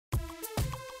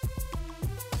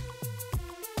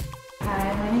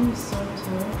name is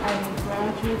Somto. I'm a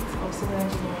graduate of civil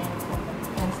engineering from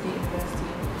Penn State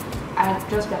University. I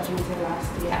just graduated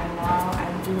last year and now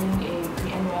I'm doing a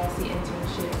pre-NYC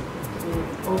internship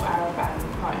with Ove Arup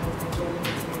Partners,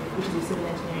 which is a civil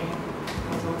engineering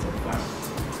consulting firm.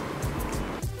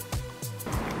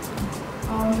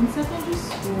 In secondary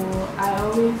school, I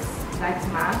always liked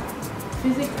math.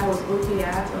 Physics I was okay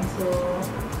at until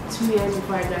 2 years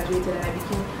before I graduated, and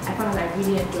I found out I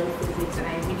really enjoyed physics and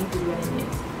I really did well in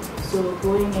it. So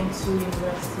going into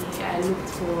university, I looked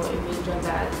for a major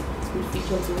that would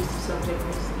feature those subjects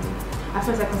mostly. At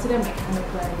first I considered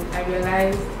mechanical and I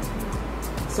realized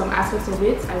some aspects of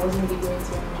it I wasn't really going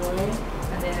to enjoy.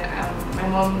 And then my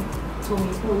mom told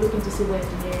me, oh, look into civil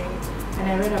engineering. And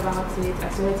I read about it, I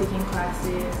started taking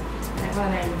classes, and I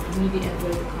found I really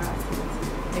enjoyed the classes.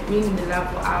 Like being in the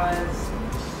lab for hours,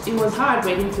 it was hard,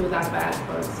 but it didn't feel that bad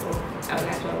because I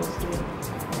liked what I was doing.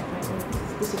 And I thought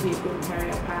this would be a good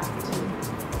career path to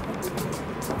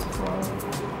follow.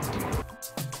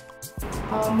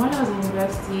 When I was in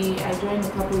university, I joined a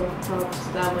couple of clubs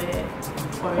that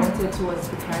were oriented towards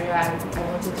the career I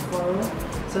wanted to follow,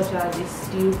 such as the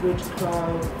Steel Bridge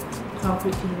Club,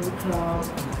 Concrete Canoe Club,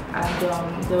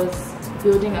 and there was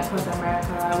building across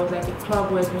America. It was like a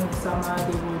club where during the summer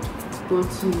they would go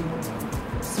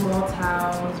to small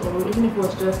towns, or even if it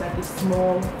was just like a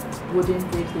small wooden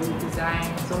bridge they would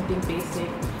design, something basic.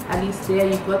 At least there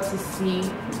you got to see,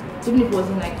 even if it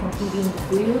wasn't like completely in the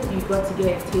field, you got to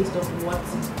get a taste of what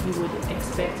you would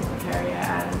expect in a career,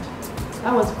 and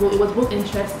that was it was both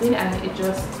interesting and it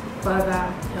just further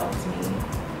helped me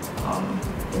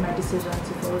in my decision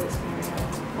to follow this career.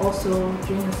 Also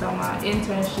during the summer,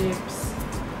 internships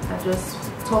and just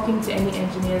talking to any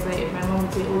engineers. Like if my mom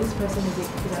would say, oh, this person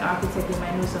is an architect, they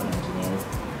might know some engineers,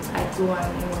 I'd go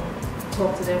and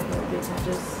talk to them for a bit and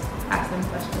just ask them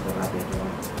questions about their job.